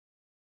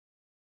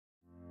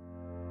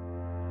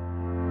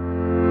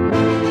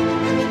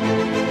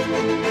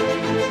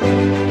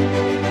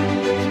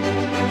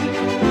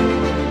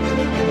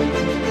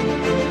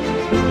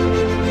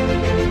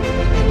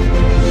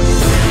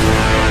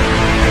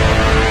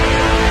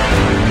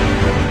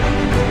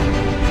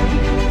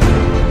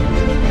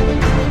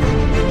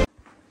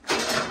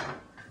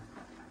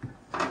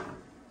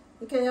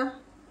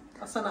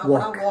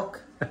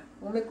walk.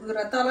 We'll make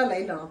ratala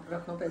later.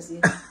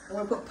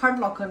 We'll put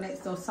padlock on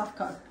it, so soft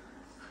cut.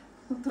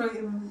 We'll throw it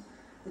in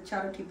the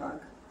charity bag.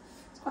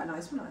 It's quite a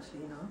nice one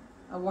actually, you know.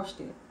 I washed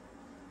it.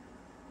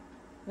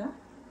 Yeah?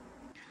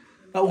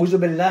 أعوذ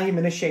بالله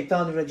من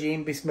الشيطان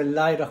الرجيم بسم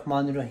الله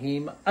الرحمن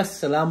الرحيم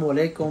السلام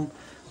عليكم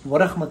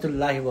ورحمة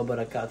الله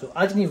وبركاته.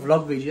 आज नहीं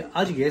vlog भेजिए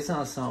आज गए सा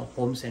आसा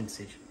home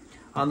sense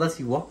आंदा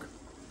सी walk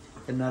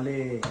ते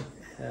नाले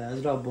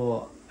अज़रा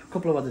वो a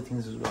couple of other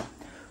things as well.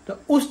 तो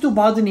उस तो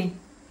बाद नहीं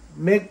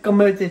मैं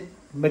कमरे ते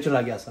मैं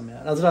चला गया सा मैं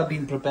Azra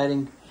been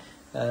preparing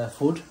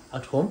food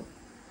at home.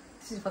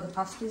 This is for the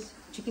pasties,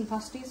 chicken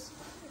pasties.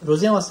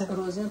 रोज़ियाँ वास्ते.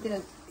 रोज़ियाँ ते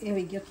ये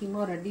भी गया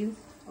कीमा ready.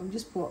 I'm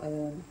just put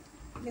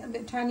yeah,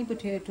 tiny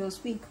potatoes,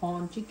 sweet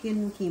corn,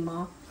 chicken,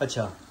 keema.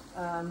 अच्छा.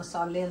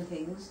 Masala and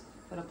things.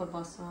 फिर अपन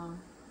बासा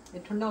ये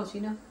ठंडा हो सी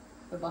ना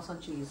फिर बासा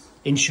cheese.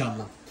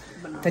 इंशाल्लाह.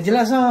 तो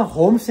जिला सा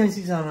home sense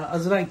जाना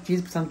अज़रा एक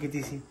चीज़ पसंद की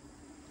थी सी.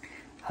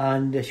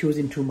 And she was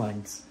in two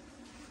minds.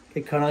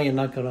 कि करा या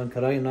ना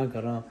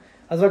करा.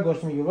 अज़रा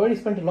गोश्त में you already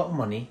spent a lot of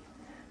money.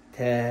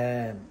 ते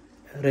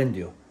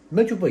रेंडियो.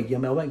 मैं चुप हो गया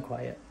मैं went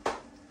quiet.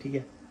 ठीक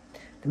है.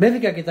 तो मैं भी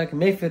क्या कहता कि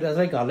मैं फिर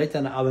अज़रा का लेता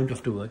ना I went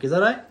off to work. Is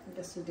that right?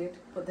 Yes, you did.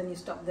 But then you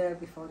stopped there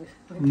before.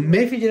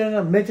 मैं फिर जरा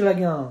ना मैं चला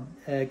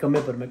गया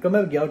कमरे पर मैं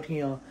कमरे गया उठी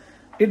यहाँ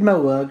did my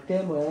work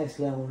time was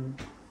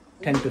around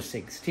 10 to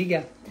 6 ठीक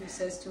है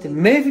तो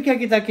मैं फिर क्या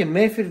किया कि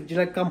मैं फिर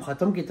जरा काम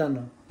ख़त्म किया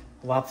ना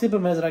वापसी पर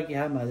मैं जरा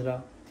किया मैं जरा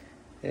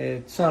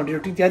साउंड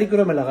रूटीन तैयारी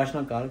करो मैं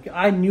लगाशना कार कि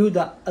I knew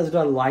that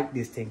Azra liked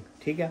this thing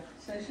ठीक है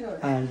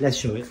and let's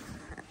show it.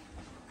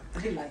 I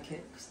did like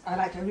it. I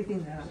liked everything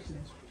there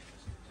actually.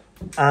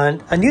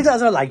 And I knew that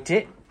Azra liked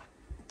it.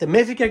 The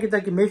मैं क्या किया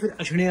कि मैं फिर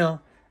अशनिया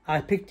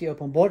I picked it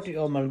up and bought it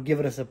up and give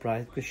her a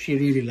surprise because she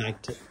really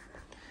liked it.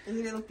 Is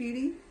it a little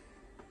pretty?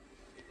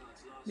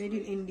 Made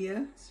in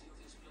India.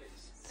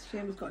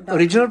 Got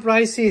original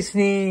price is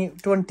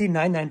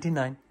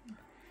 $29.99.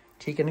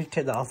 ठीक है नहीं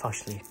take that off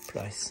actually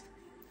price.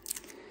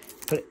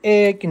 पर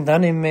एक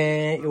इंदाने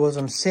में it was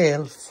on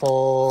sale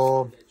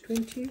for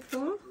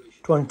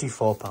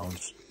 24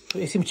 pounds. तो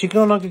इसी में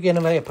chicken ना क्योंकि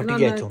ना मैं फटी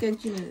गया तो.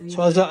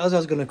 So I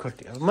was gonna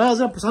cut it. मैं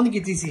अज़रा पसंद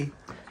की थी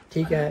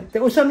ठीक है तो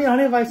उस समय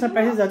आने वाले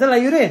पैसे ज़्यादा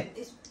लाई रे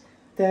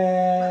तो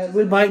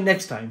we'll buy it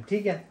next time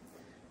ठीक है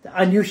तो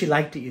I knew she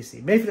liked it you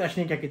see मैं फिर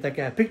अशने क्या किया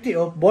क्या picked it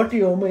up bought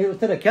it मैं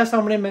उधर रखा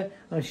सामने में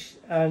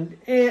and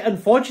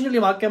unfortunately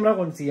वहाँ कैमरा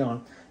कौन सी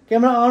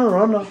कैमरा on और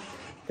on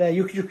तो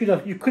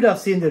you could have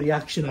seen the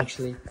reaction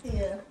actually.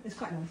 Yeah, it's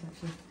quite nice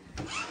actually.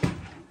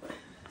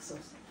 So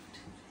soft.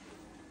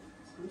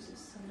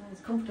 So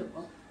nice,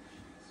 comfortable.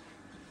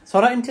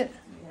 So right into it.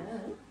 Yeah.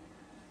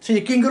 So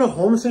you can go to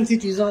home sense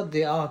these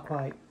they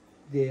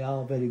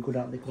are very good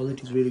at the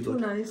quality is really good.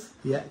 Too nice.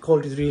 Yeah,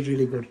 quality is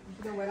really good.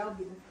 You know where I'll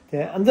be.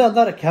 Yeah, and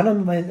that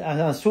camera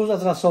as soon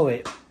as I saw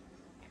it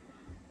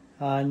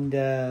and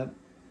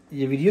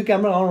your video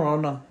camera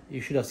on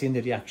you should have seen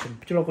the reaction.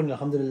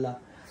 Alhamdulillah.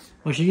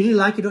 Well, you really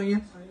like it, don't you?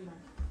 Do you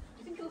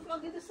think it'll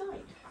vlog the other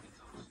side?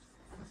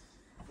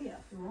 Yeah,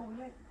 if you want,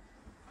 right?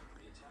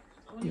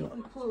 When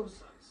you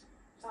close,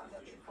 that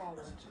little bit forward.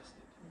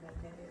 And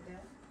then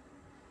there.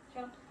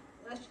 John,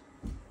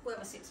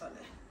 whoever sits on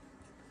there.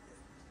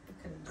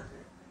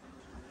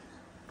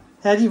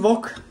 How do you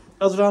walk?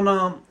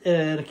 Azrana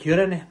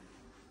Rakurane.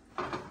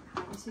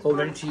 All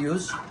ready to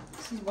use.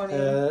 This is one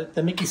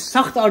to make it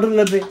soft order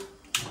lebe.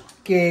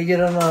 Ke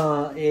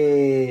yarana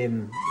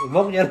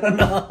walk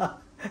yarana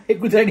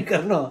कुछ नहीं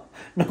करना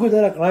ना कुछ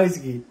जरा कराओ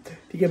इसकी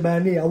ठीक है मैं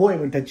नहीं I won't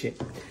even touch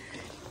it.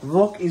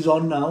 Walk is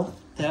on now.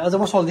 As I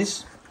was all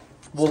this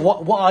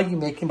what are you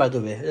making by the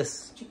way?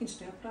 Yes. chicken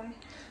stir fry.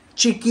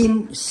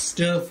 Chicken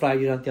stir fry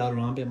जरा तैयार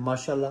होना पे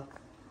माशाल्लाह.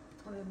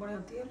 बड़ा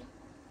तेल.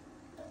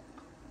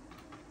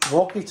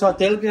 Walk के साथ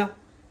तेल क्या?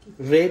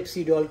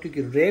 Rapeseed oil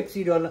क्योंकि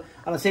rapeseed oil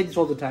and I say this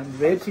all the time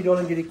rapeseed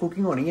oil की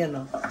cooking होनी है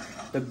ना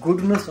the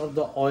goodness of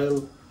the oil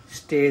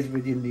stays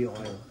within the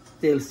oil.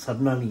 तेल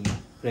सड़ना नहीं है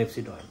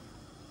rapeseed oil.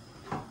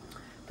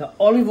 The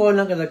olive oil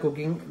ना करता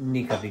cooking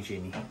नहीं करनी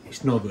चाहिए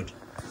it's no good.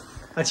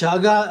 अच्छा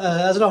अगर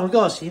अज़रा उनका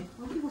वासी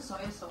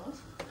soy sauce.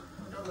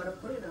 I'm gonna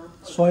put it on.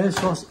 Soy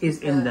sauce is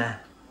in there.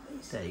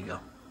 There you go.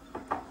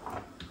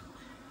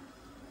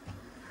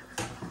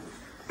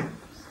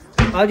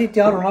 आज ही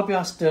तैयार होना पे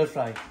stir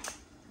fry.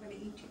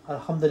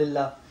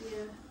 Alhamdulillah.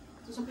 Yeah.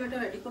 तो सब प्लेट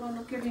रेडी करो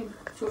ना के लिए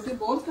छोटे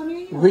बॉल्स करनी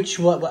है. Which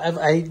we'll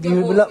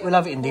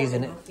have it in these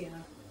in it.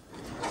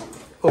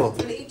 Oh,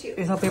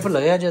 it's not paper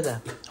lagaya jada.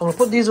 I'm gonna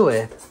put these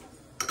away.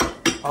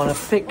 I'm gonna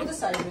pick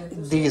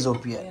these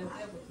up here.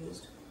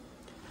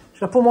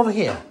 Should I put them over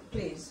here?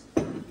 Please.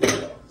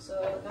 So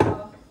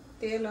now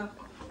तेल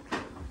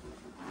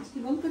इसकी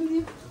बंद कर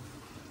लीजिए.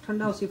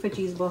 ठंडा उसी पे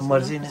चीज boss.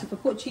 मर्जी ने. So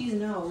put cheese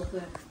now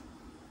over.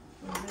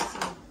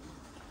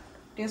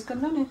 Test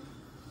करना ने.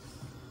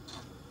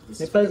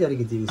 मैं पहले जा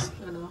रही थी इस.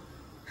 ना.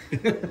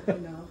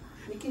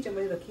 निकी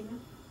चम्मच रखी ना.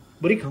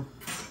 बड़ी खाओ.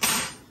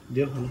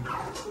 दे खाओ.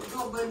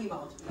 Don't burn your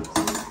mouth.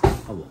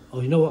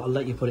 Oh, you know what? I'll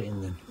let you put it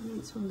in then.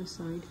 It's on the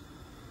side.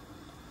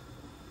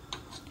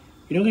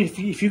 You know,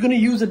 if you're going to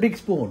use a big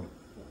spoon,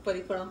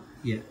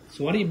 Yeah.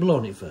 So why don't you blow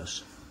on it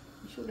first?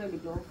 You shouldn't be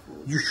blown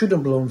food. You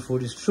shouldn't blow on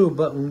food, it's true,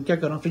 but what do you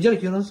do? Fridge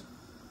it, you know?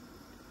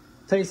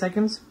 30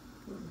 seconds?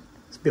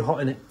 It's a bit hot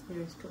in it.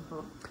 Yeah, it's too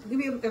hot. Give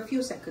me a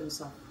few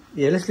seconds.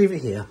 Yeah, let's leave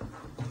it here.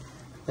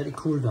 Let it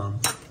cool down.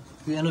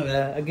 You know,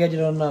 again, you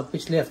know,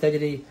 पिछले हफ्ते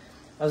जरी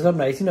अज़म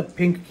rice ना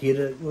pink खीर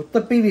वो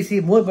तब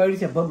PVC more body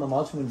से burn my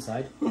mouth from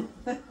inside.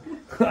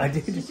 I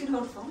did. Is it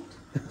not fault?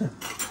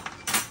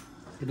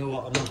 You know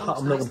what?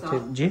 I'm not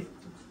going to take.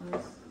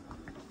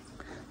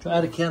 Try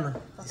it again.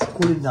 It's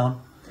cooling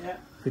down. Yeah.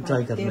 We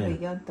try it. There we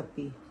go.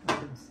 Tapi. I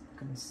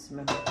can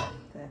smell it.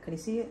 Can you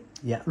see it?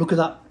 Yeah. Look at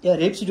that. Yeah,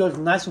 rapeseed oil is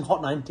nice and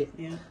hot now, isn't it?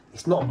 Yeah.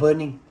 It's not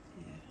burning.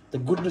 Yeah. The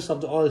goodness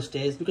of the oil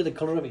stays. Look at the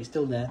colour of it. It's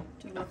still there.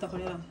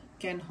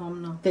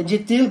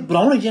 The tail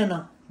brown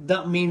again.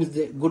 That means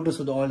the goodness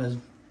of the oil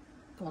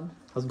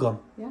has gone.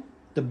 Yeah.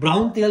 The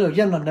brown tail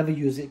again, I'll never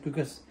use it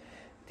because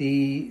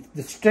the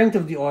strength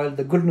of the oil,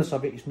 the goodness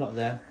of it is not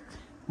there.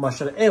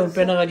 MashaAllah. Hey,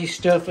 when I just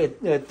stir fry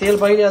tail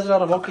by as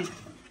well.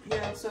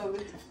 Yeah, so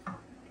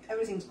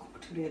everything's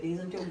cooked really,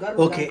 isn't it?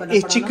 Okay.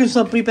 Hey, chicken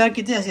some prepare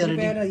kite aise already.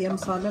 Prepare the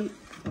masala,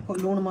 put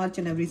loon march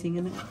and everything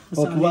in it.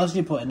 Okay, what else do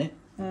you put in it?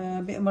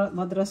 Bit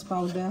madras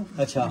powder,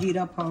 Acha.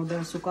 jeera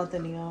powder, suka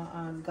dhania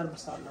and garam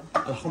masala.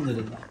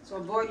 Alhamdulillah. So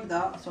boil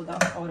that, so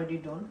that's already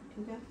done.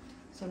 Okay.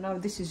 So now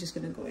this is just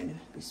gonna go in.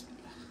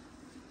 Bismillah.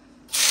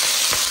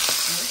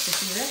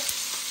 See that?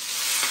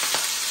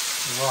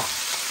 Wow.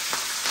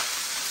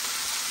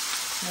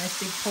 Nice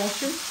big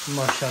portion.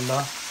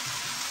 MashaAllah.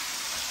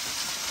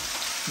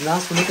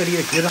 Last one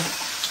kariye kira.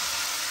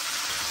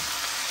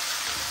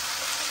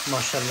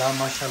 MashaAllah,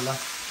 MashaAllah.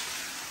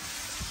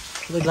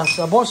 The glass.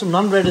 I bought some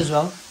naan bread as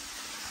well.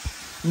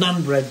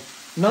 Naan bread.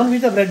 Naan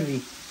with the bread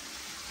we.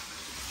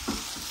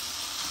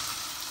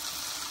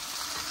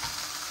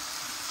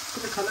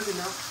 Put the colours in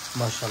now.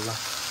 MashaAllah.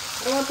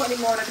 I don't want to put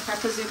any more of the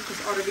peppers in because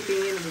it's already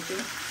been in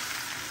everything.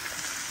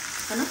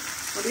 Anna,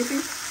 what do you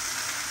think?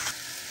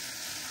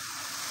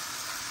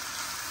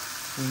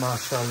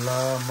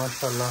 MashaAllah,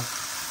 MashaAllah.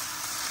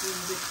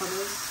 The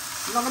colours.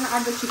 I'm not going to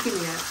add the chicken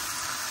yet.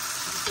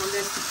 I just want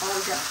this to all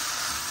get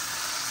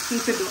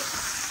heated up.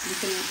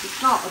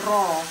 It's not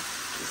raw.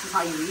 This is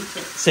how you eat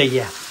it. Say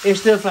yeah. It's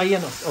still fry, you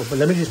know. Oh, but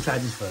let me just try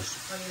this first.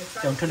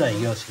 Don't try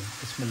yours.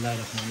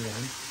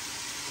 Bismillahirrahmanirrahim.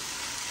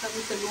 That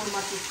means the loan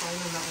much is fine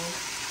on that one.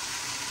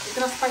 It's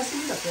not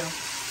spicy up here.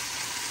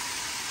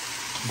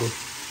 Good.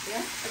 Yeah?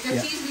 Again,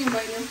 cheese being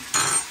by them.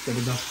 There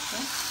we go.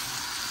 Yeah?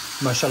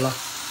 MashaAllah.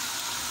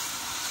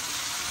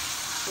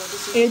 So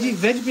this is Hey, ji,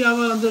 veg bhi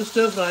awa andar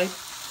stir fry.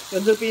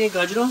 Andar pe ye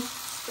gajron.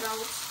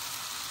 sprouts.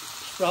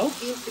 Sprout.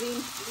 Green,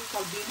 we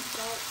call bean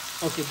sprout.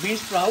 Okay, bean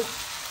sprout.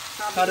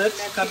 Carrots,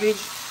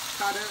 cabbage.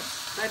 Carrot,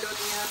 red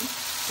onion,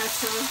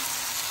 pepper.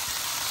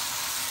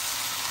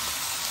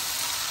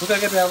 Look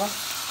at awa.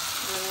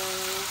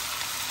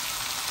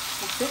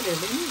 That's it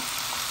really.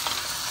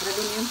 Red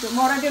onion. So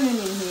more red onion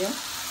in here.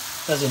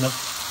 That's enough.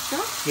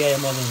 Sure? Yeah,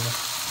 more than enough.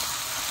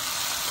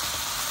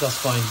 That's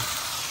fine.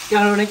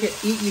 Yeah, I don't like it.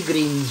 Eat your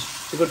greens.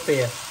 It's a good for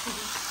you.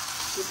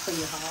 Good for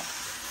your heart.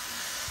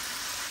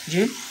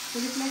 Ji?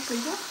 Will it make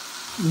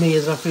sense? Me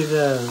as well.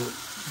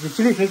 The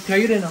chili flakes, try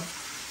it now.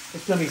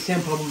 It's going to be the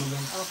same problem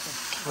again. Okay.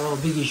 Oh,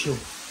 big issue.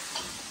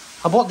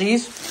 I bought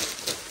these.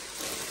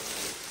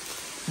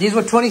 These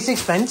were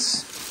 26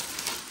 pence.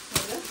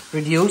 Okay.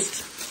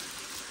 Reduced.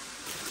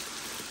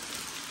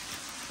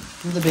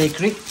 In the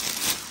bakery.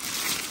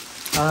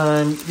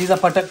 And these are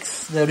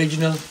pataks, the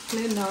original.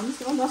 Plain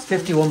naans. Oh, that's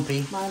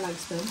 51p. my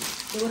likes them.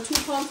 They were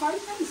 £2.5.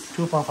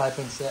 2.5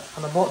 pence, yeah.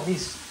 And I bought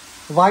these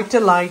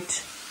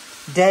Vitalite,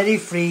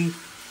 dairy-free,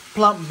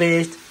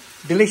 plant-based,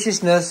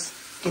 deliciousness.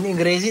 In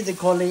English they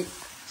call it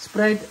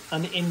spread,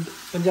 and in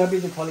Punjabi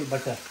they call it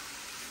butter.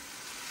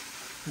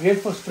 Great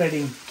for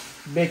spreading,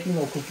 baking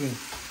or cooking.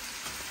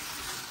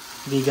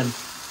 Vegan.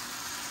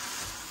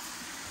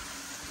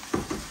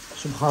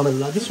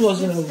 Subhanallah. This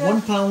was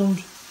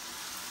 £1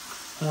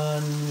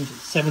 and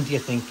 70, I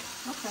think.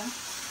 Okay.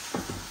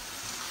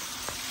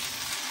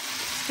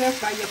 Stir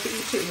fry, you have to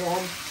eat it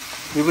warm.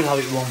 We will have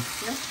it warm.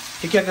 Yeah.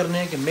 So क्या करने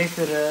हैं कि मैं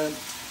फिर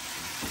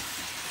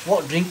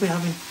what drink we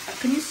having?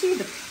 Can you see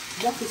the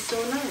wok is so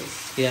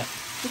nice? Yeah.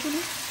 Isn't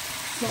it?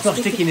 It's not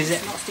sticking, is it?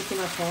 It's not sticking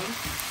at all.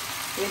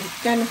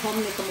 It's Ken Hom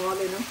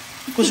Nikamale, you know.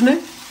 What's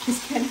name? It's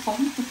Ken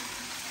Hom.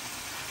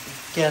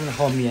 Ken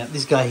Hom, yeah.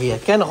 This guy here.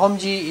 Ken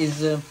Homji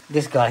is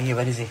this guy here.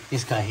 Where is he?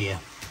 This guy here.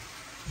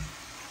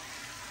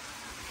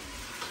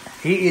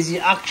 He is the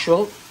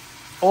actual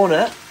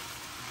owner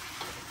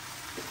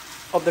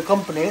of the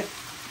company,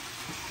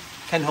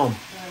 Ken Hom.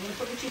 I'm going to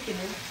put the chicken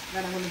in,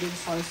 then I'm going to do the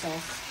soy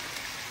sauce.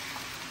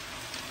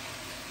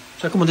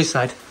 So come on this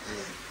side.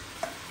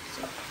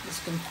 So this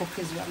can cook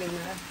as well in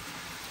there.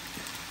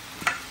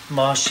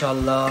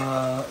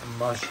 MashaAllah,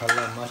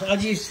 MashaAllah, MashaAllah.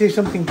 Aji, say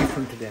something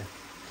different today.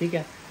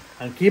 Okay?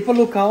 And keep a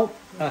lookout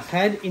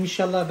ahead,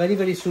 inshallah, very,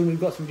 very soon. We've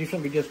got some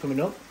different videos coming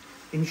up.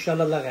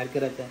 Inshallah, Allah khair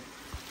karata hai.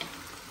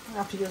 I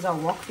have to use our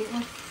wok, don't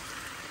we?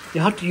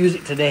 You have to use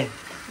it today.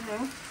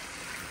 Yeah.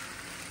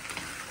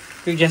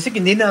 जैसे कि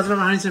दिन Azra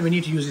Rahani said, we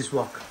need to use this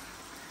wok.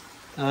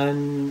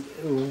 And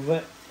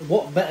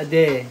what better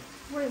day?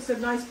 Well, it's a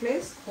nice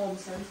place. Home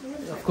sense,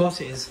 isn't it? Of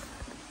course it is.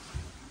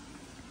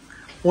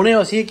 उन्हें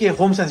ऐसी कि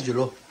home sense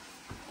जुलो.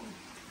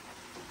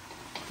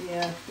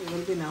 Yeah, it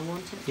will be now,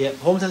 won't it? Yeah,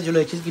 home sense जुलो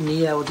एक चीज़ की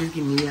नहीं है, वो चीज़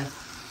की नहीं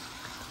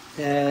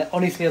है.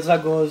 Honestly, Azra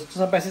goes, तो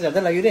सब पैसे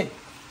ज़्यादा लगे थे.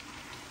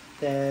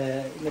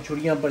 मैं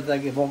छुड़ियाँ पड़ता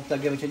कि वॉक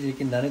तक के बच्चे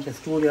जिसकी नाने थे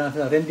स्टूल यहाँ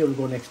से rent will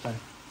go next time.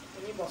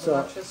 And you bought So, the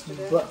mattress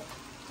today.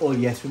 oh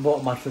yes, we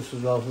bought a mattress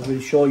as well. So we'll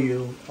show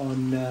you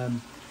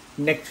on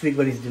next week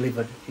when it's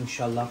delivered,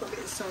 inshallah.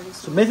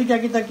 So मैं फिर क्या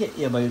किया कि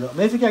yeah भाई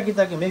मैं फिर क्या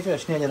किया कि मैं फिर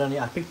अश्निया जरा ने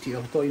I picked it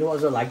up. So you know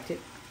Azra liked it,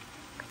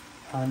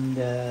 and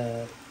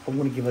I'm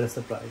going to give her a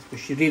surprise. But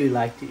she really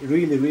liked it.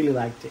 Really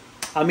liked it.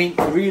 I mean,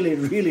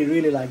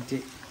 really liked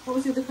it. What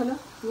was the other colour?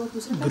 What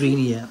was it? Green,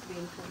 yeah.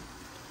 Green colour.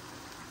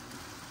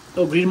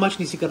 Oh, green match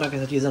नहीं सीखा रखा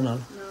था चीज़ ना.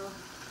 No.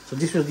 So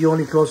this was the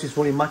only closest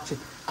one.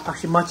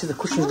 Actually matches the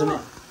cushions, doesn't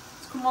it?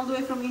 It's come all the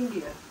way from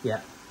India. Yeah.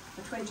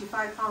 For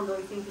 £25, though,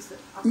 I think it's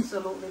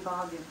absolutely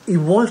bargain. It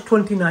was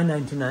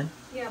 $29.99.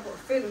 Yeah, but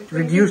fairly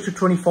Reduced to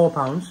 £24.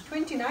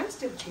 £29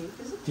 still cheap,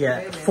 isn't it? Yeah,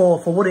 Really?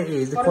 for what it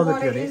is, the For quality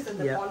what of it it. is and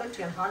the Yeah.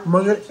 quality and hand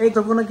मगर made. एक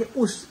तो कहना कि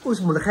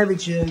उस मुल्क है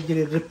विच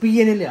जो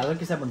रुपये ने लिया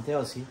किसे बनते हैं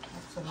उसी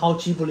how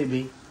cheap will it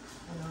be?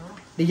 I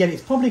know. Yeah,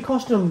 it's probably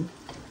cost them,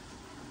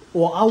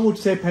 or I would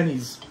say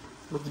pennies,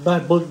 with the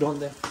bad bulk, don't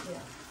they?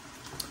 Yeah.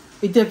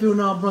 इतने पे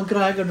उन्हें अपना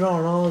किराया का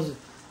ड्राउन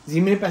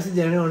ज़मीन पैसे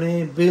देने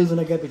उन्हें bills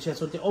उन्हें क्या पीछे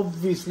so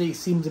obviously it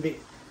seems a bit,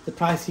 the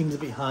price seems a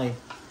bit high,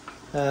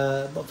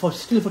 but for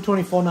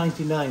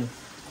 $24.99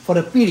 for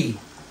a piri.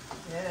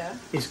 Yeah.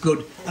 It's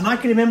good. And I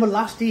can remember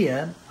last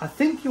year, I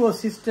think your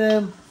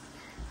sister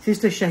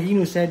Shaheen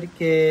who said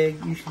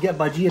you should get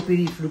bhajia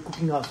piri if you're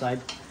cooking outside.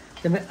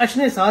 Then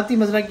Ashne Sati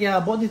was like, yeah, I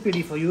bought this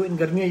piri for you. In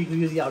Garmiya you can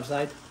use it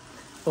outside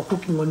for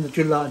cooking on the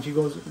chilla. And she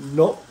goes,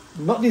 no,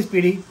 not this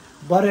piri,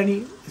 but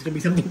it's going to be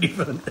something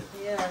different.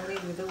 Yeah, I mean,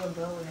 we do one,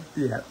 don't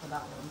we? Yeah. For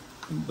that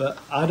one. But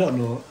I don't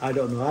know.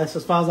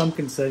 As far as I'm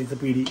concerned, it's a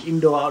piri.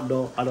 Indoor,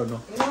 outdoor, I don't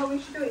know. You know what we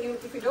should do?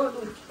 If you don't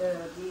do the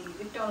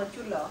Victor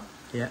chula,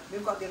 Yeah.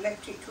 we've got the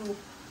electric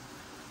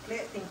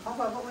plate thing,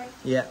 popper, haven't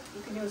we? Yeah.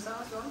 You can use that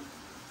as well.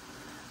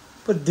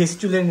 But this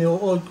children,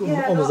 almost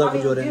I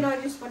mean, you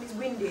know, just when it's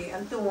windy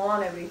and too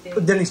on everything.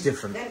 But then it's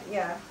different. Then,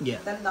 Yeah.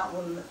 Then that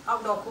will,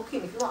 outdoor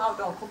cooking, if you want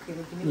outdoor cooking,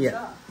 you can use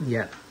that.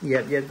 Yeah.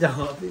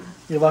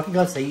 ये वाकई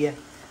बात सही है.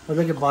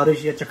 मतलब कि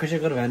बारिश या चक्कर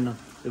शक्कर वहना,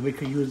 we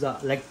could use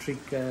that electric.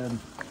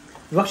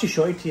 We actually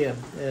show it here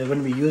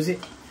when we use it.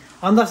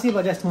 अंदर से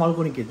बजाय इस्तेमाल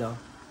को नहीं किया.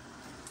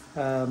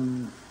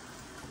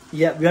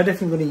 Yeah, we are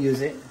definitely going to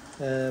use it.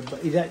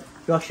 But you're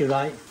actually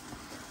right.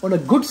 On a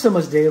good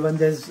summer's day when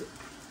there's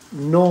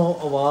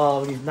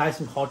when it's nice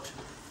and hot,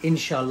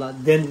 inshallah,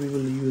 then we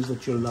will use the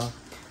chullah.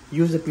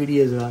 Use the PD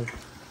as well.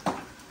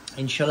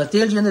 Inshallah.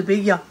 Tail ji andar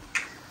pe gaya.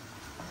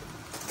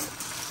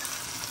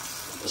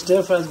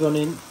 Stir fry's gone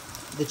in.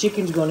 The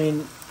chicken's gone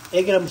in.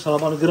 Ek garam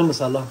masala, garam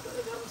masala.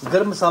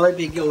 Garam masala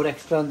pe gaya or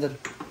extra andar.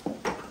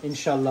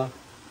 Inshallah.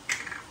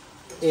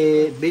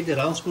 Big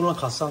round spoon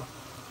khasa.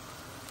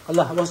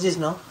 Allah, what's this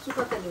now?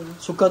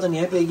 Sukka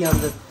dhania pe gaya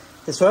andar.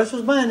 The soya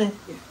sauce bayane?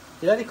 Yeah.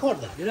 Did I record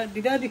that?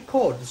 Did I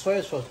record the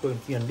soya sauce going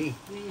T&D?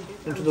 Yeah, you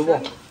did. Into the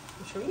wok?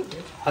 I'm sure you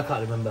did. I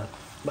can't remember.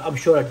 But I'm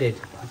sure I did.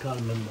 I can't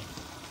remember.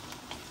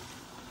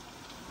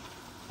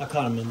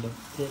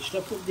 Yeah,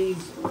 should I put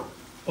these?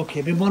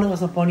 Okay, we want to have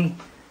some pani.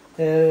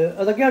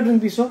 Ada kya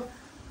drink piso?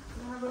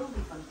 Have a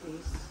ruby one,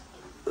 please.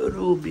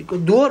 Ruby.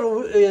 Door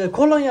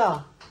khola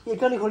ya? Ye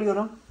kya nahi kholi ho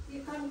raha?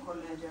 You can call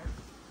it, Jar.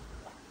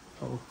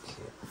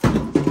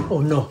 Okay.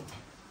 Oh no.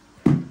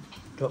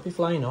 Don't be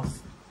flying off.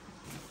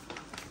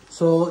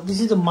 So this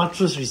is the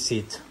mattress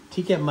receipt.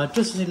 ठीक है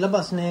mattress receipt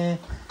लबस ने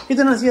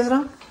कितना सी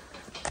जरा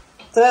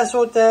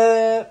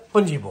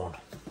 350 pound.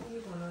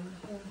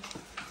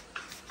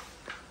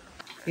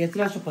 ये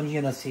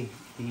 350 सी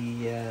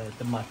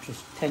the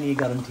mattress 10-year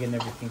guarantee and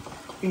everything.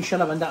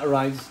 Inshallah when that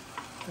arrives,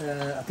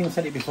 I think I've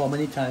said it before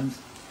many times.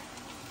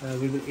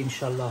 We will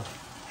inshallah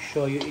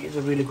show you. It's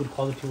a really good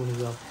quality one as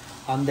well.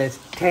 And there's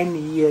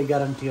 10-year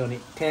guarantee on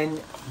it. 10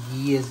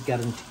 years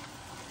guarantee.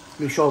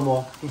 We'll show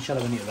more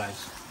inshallah when it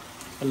arrives.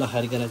 Allah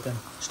khair kare.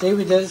 Stay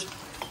with us.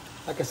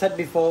 Like I said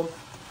before,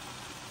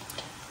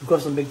 we've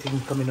got some big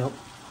things coming up.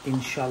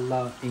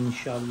 Inshallah.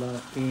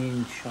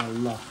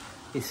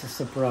 It's a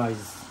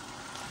surprise.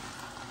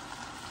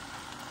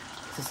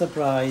 It's a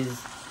surprise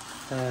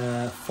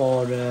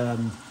for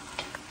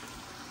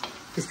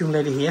this young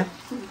lady here.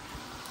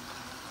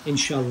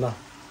 Inshallah.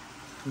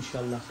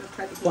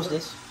 What's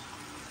this?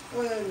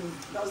 Well,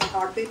 that was the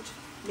hard bit.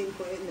 Didn't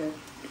put it in there.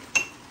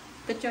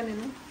 Kacha in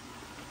there.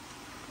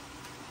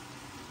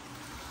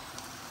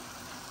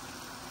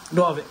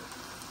 Don't have it.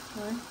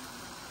 Why?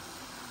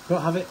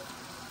 Don't have it.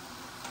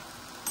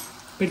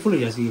 Bit full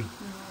of yasi.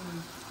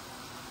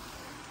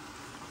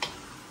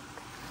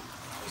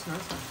 It's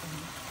nice.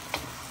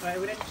 Right,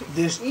 we're ready to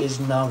This eat? is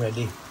now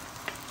ready.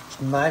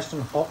 It's nice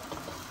and hot.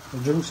 The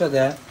drinks are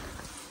there.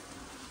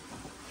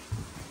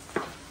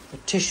 The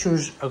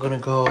tissues are going to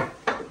go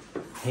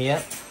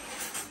here.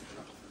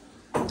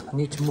 I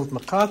need to move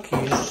my car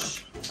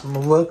keys and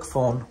my work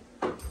phone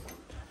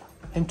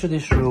into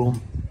this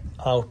room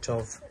out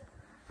of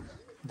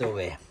the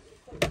way.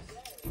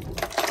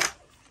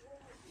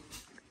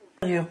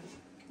 Yeah.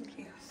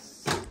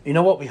 Yes. You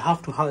know what? We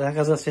have to have, like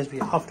as I said, we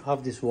have to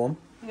have this warm.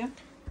 Yeah.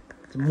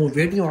 More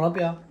waiting on up,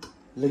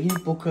 lagi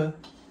book.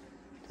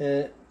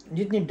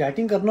 जितनी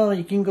dieting करना ना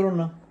यकीन करो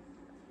ना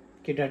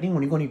कि dieting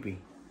होनी को नहीं पी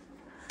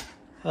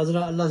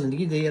हज़रा अल्लाह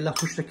ज़िंदगी दे अल्लाह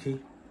खुश रखे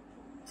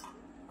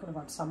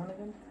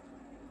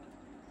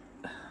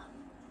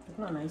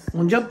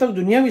उन जब तक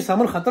दुनिया की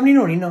सामर ख़त्म नहीं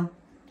होनी ना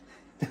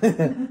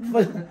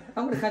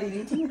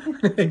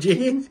जी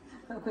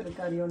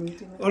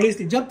और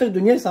इसलिए जब तक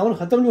दुनिया की सामर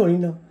ख़त्म नहीं होनी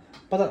ना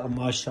पता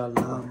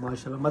माशाल्लाह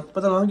माशाल्लाह मत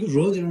पता लगा कि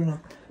रोज़ ना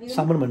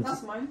सामर बनती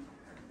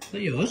है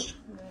yours?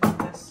 I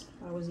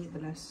always eat the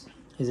less.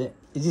 Is it?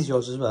 Is this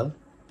yours as well?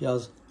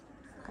 Yours.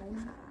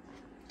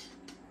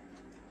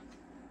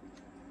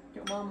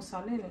 Got more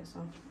masala in it, so.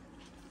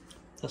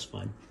 That's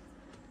fine.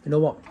 You know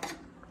what?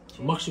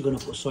 I'm actually going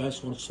to put soya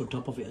sauce on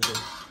top of it as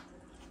well.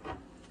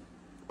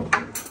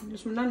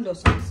 Just some Nando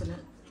sauce in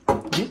it.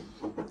 Yeah?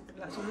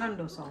 Like some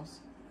Nando sauce.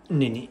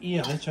 Nini,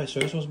 yeah, I try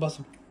soya sauce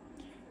basil.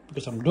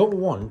 Because I don't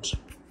want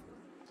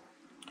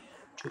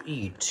to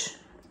eat.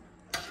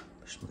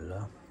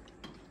 Bismillah.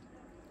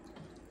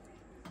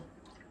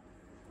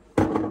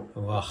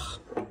 वाह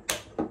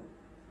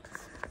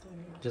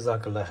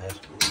जज़ाकल्लाह खैर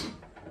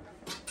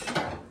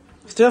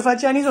stir fry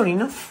Chinese होनी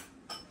ना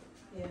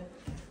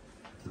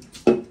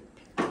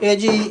ए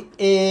जी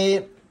ए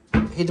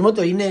खिदमत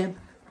होई ने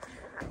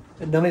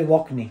नवे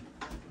walk नहीं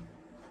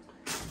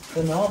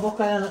तो नवा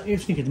वॉक आया ना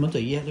इसकी खिदमत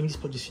होई है let me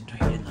just put this into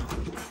here now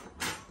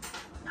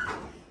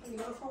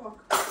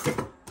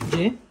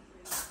ji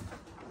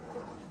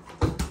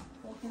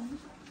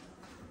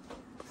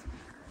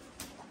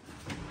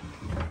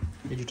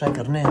Did you try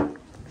करने हैं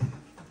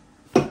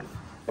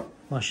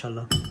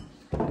माशाल्लाह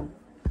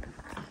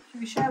Should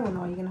we share one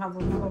or are you going to have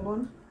another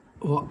one?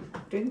 What?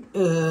 Drink?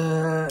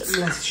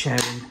 Let's share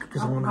it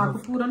because I want to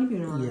have food on you.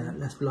 Yeah,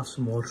 let's have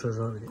some water as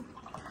well with it.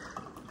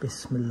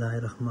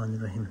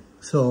 Bismillahirrahmanirrahim.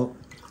 So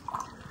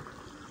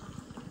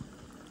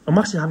I'm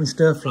actually having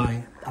stir fry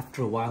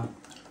after a while.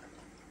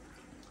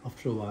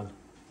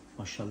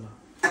 Mashallah.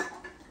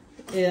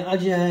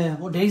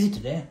 What day is it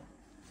today?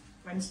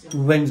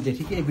 Wednesday.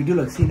 ठीक है video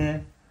लगती है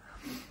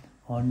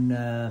on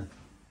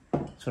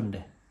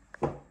Sunday.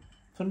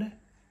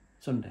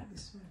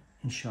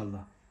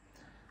 Inshallah.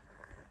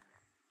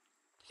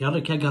 यार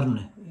क्या गर्म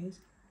है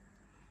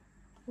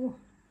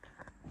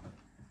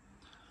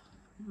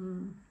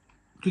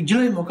क्योंकि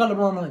जिला भी मौका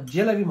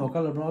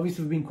लबना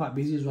obviously we've been quite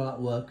busy as well at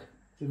work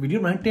so video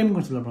बनाने टाइम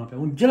कौन सा लबना पे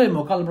उन जिला भी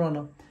मौका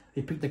लबना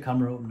they picked the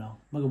camera up now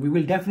but we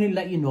will definitely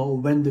let you know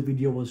when the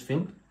video was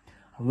filmed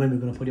and when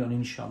we're going to put it on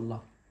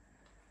inshallah.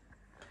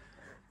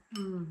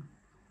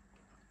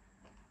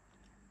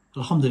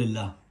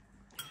 Alhamdulillah.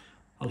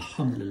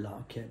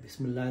 Okay,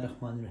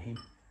 Bismillahirrahmanirrahim.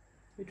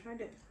 We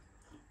tried it.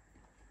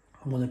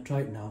 I'm going to try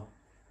it now.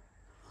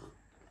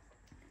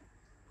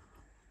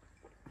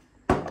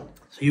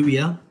 So here we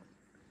are.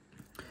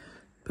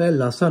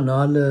 Pehla sa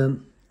naal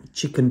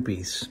chicken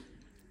piece.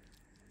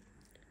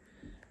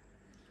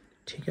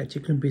 ठीक है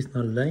chicken piece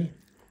naal lai.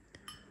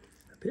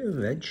 A bit of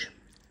veg.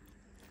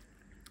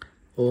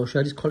 Or should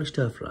I just call it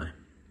stir fry?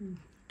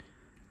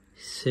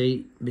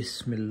 Say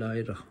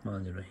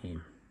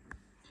Bismillahirrahmanirrahim.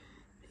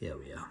 Here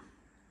we are.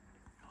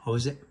 How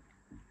is it?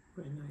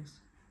 Very nice.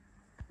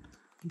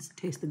 You can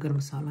taste the garam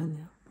masala in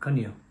there. Can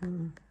you?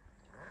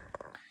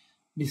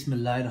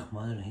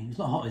 Bismillahirrahmanirrahim. It's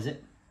not hot, is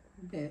it?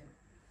 A bit.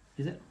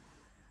 Is it?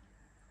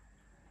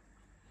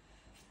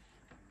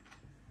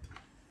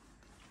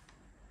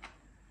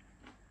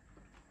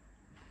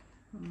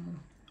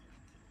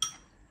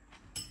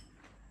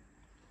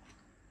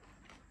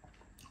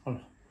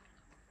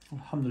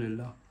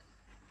 Alhamdulillah.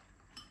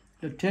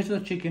 The taste of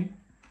the chicken,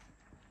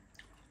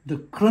 the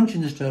crunch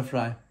in the stir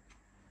fry.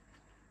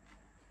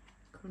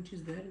 Crunch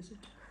is there, is it?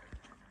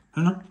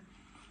 Hello?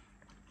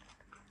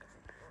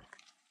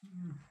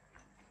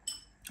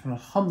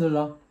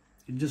 Alhamdulillah,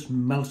 it just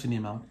melts in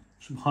your mouth.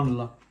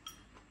 Subhanallah.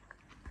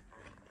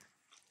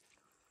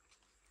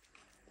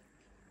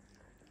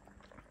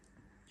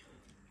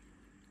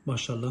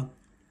 MashaAllah.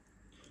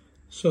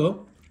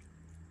 So,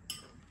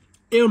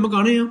 ये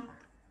मकाने हैं,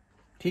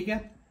 ठीक है?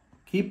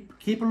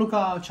 Keep a look at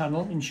our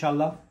channel,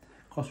 inshallah,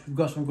 because we've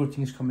got some good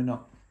things coming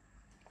up.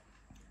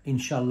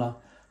 Inshallah,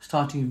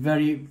 starting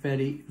very,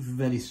 very,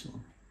 very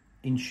soon.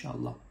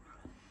 Inshallah.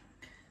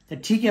 तो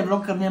ठीक है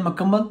vlog करने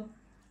मुकम्मल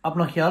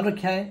अपना ख्याल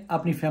रखा है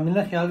अपनी फैमिली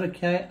का ख्याल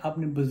रखा है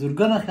अपने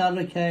बुजुर्गों का ख्याल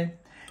रखा है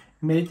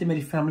मेरी तो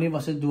मेरी फैमिली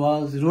वास्ते दुआ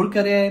जरूर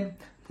करे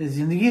ते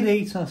जिंदगी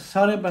रही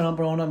सारे भैन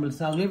भरावां नाल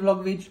मिलसां अगले व्लॉग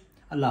विच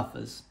अल्लाह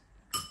हाफिज़